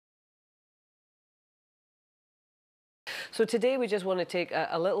So today we just want to take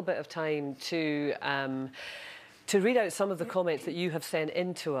a little bit of time to read out some of the comments that you have sent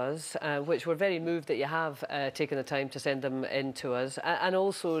in to us, which we're very moved that you have taken the time to send them in to us, and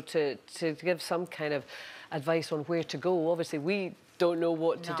also to give some kind of advice on where to go. Obviously, we don't know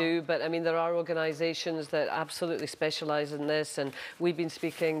what to do, but I mean, there are organisations that absolutely specialise in this, and we've been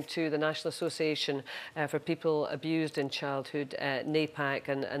speaking to the National Association for People Abused in Childhood, NAPAC,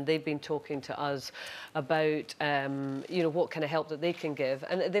 and they've been talking to us about, you know, what kind of help that they can give.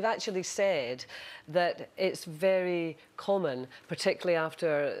 And they've actually said that it's very common, particularly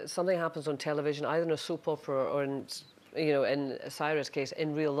after something happens on television, either in a soap opera or in, you know, in Saira's case,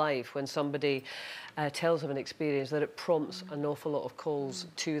 in real life, when somebody tells of an experience, that it prompts an awful lot of calls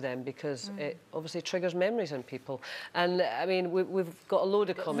to them, because it obviously triggers memories in people. And I mean, we've got a load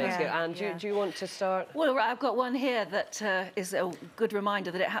of comments here. Anne, do you want to start? Well, I've got one here that is a good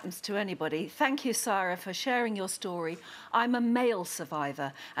reminder that it happens to anybody. Thank you, Saira, for sharing your story. I'm a male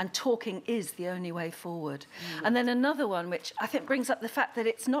survivor, and talking is the only way forward. And then another one, which I think brings up the fact that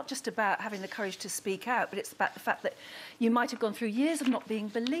it's not just about having the courage to speak out, but it's about the fact that you might have gone through years of not being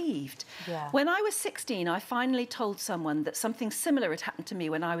believed. When I was 16, I finally told someone that something similar had happened to me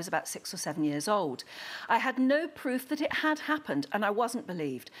when I was about 6 or 7 years old. I had no proof that it had happened, and I wasn't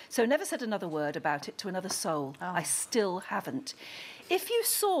believed. So never said another word about it to another soul. I still haven't. If you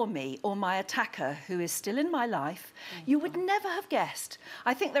saw me or my attacker, who is still in my life, you would never have guessed.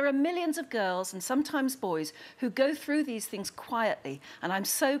 I think there are millions of girls, and sometimes boys, who go through these things quietly, and I'm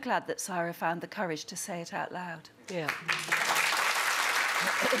so glad that Saira found the courage to say it out loud. Yeah.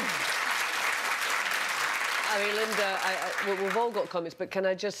 I mean, Linda, we've all got comments, but can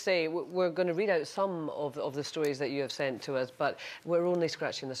I just say, we're going to read out some of the stories that you have sent to us, but we're only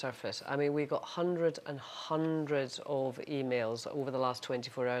scratching the surface. I mean, we got hundreds and hundreds of emails over the last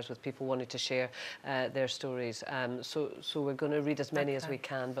 24 hours with people wanting to share their stories. So we're going to read as many as we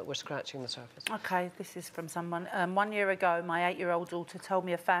can, but we're scratching the surface. OK, this is from someone. 1 year ago, my 8-year-old daughter told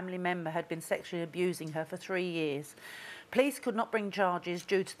me a family member had been sexually abusing her for 3 years. Police could not bring charges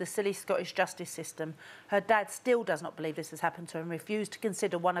due to the silly Scottish justice system. Her dad still does not believe this has happened to her and refused to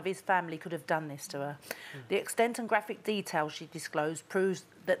consider one of his family could have done this to her. The extent and graphic detail she disclosed proves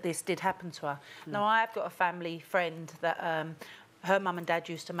that this did happen to her. Now, I have got a family friend that her mum and dad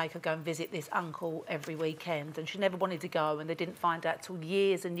used to make her go and visit this uncle every weekend, and she never wanted to go, and they didn't find out till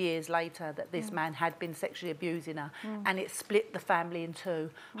years and years later that this man had been sexually abusing her, and it split the family in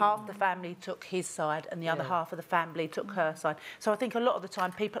two. Half the family took his side and the other half of the family took her side. So I think a lot of the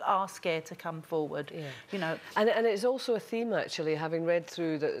time people are scared to come forward, you know. And it's also a theme, actually, having read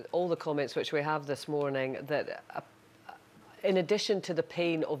through all the comments which we have this morning, that in addition to the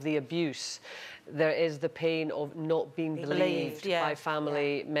pain of the abuse, there is the pain of not being believed by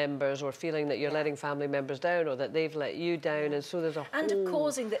family members, or feeling that you're letting family members down, or that they've let you down, and so there's a whole... And of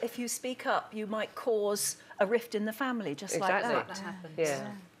causing that if you speak up, you might cause a rift in the family, just like that. That happens.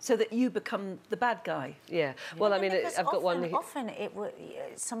 So that you become the bad guy. Well, I mean, I've got one... Often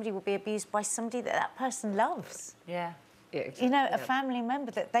somebody will be abused by somebody that person loves. Exactly. You know, a family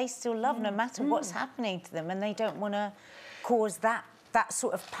member that they still love, no matter what's happening to them, and they don't want to cause that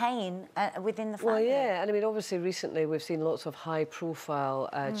sort of pain within the family. Well, and I mean, obviously, recently we've seen lots of high-profile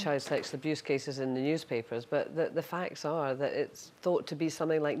child sexual abuse cases in the newspapers, but the facts are that it's thought to be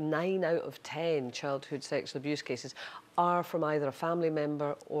something like 9 out of 10 childhood sexual abuse cases are from either a family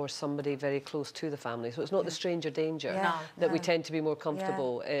member or somebody very close to the family. So it's not the stranger danger that we tend to be more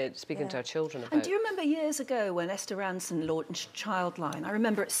comfortable speaking to our children about. And do you remember years ago when Esther Ranson launched Childline? I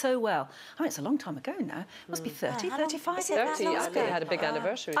remember it so well. I mean, it's a long time ago now. It must be 30, 35 years. 30, I think it had a big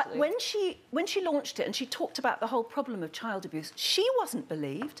anniversary recently. When she launched it and she talked about the whole problem of child abuse, she wasn't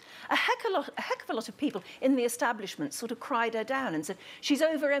believed. A heck of a lot of people in the establishment sort of cried her down and said, she's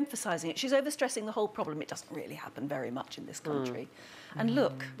overemphasising it, she's overstressing the whole problem. It doesn't really happen very much in this country. And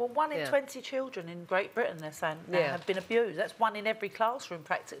look... Well, 1 in 20 children in Great Britain, they're saying, now have been abused. That's 1 in every classroom,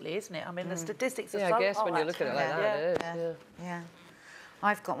 practically, isn't it? I mean, the statistics are so... I guess when you look at it like that, it is.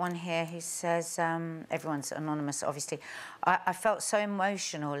 I've got one here who says, everyone's anonymous, obviously. I felt so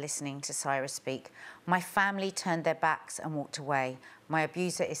emotional listening to Saira speak. My family turned their backs and walked away. My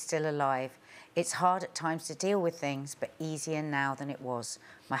abuser is still alive. It's hard at times to deal with things, but easier now than it was.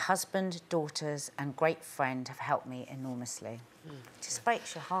 My husband, daughters and great friend have helped me enormously. It just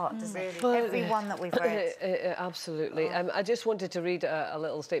breaks your heart, doesn't it? Well, Everyone that we've read. Absolutely. I just wanted to read a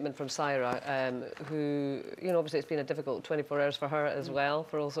little statement from Saira, who, you know, obviously it's been a difficult 24 hours for her as well,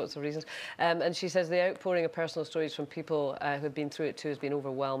 for all sorts of reasons. And she says, the outpouring of personal stories from people who have been through it too has been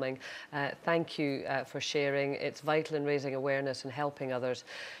overwhelming. Thank you for sharing. It's vital in raising awareness and helping others.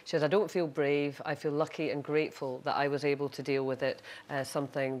 She says, I don't feel brave. I feel lucky and grateful that I was able to deal with it,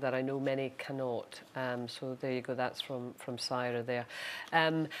 something that I know many cannot. So there you go. That's from Saira there.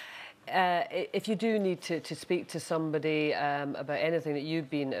 If you do need to speak to somebody about anything that you've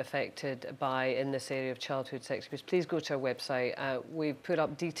been affected by in this area of childhood sex abuse, please go to our website. We've put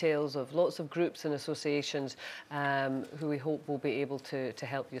up details of lots of groups and associations who we hope will be able to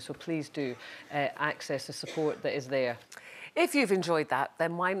help you. So please do access the support that is there. If you've enjoyed that,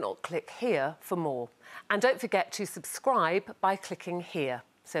 then why not click here for more? And don't forget to subscribe by clicking here,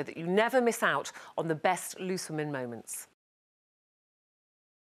 so that you never miss out on the best Loose Women moments.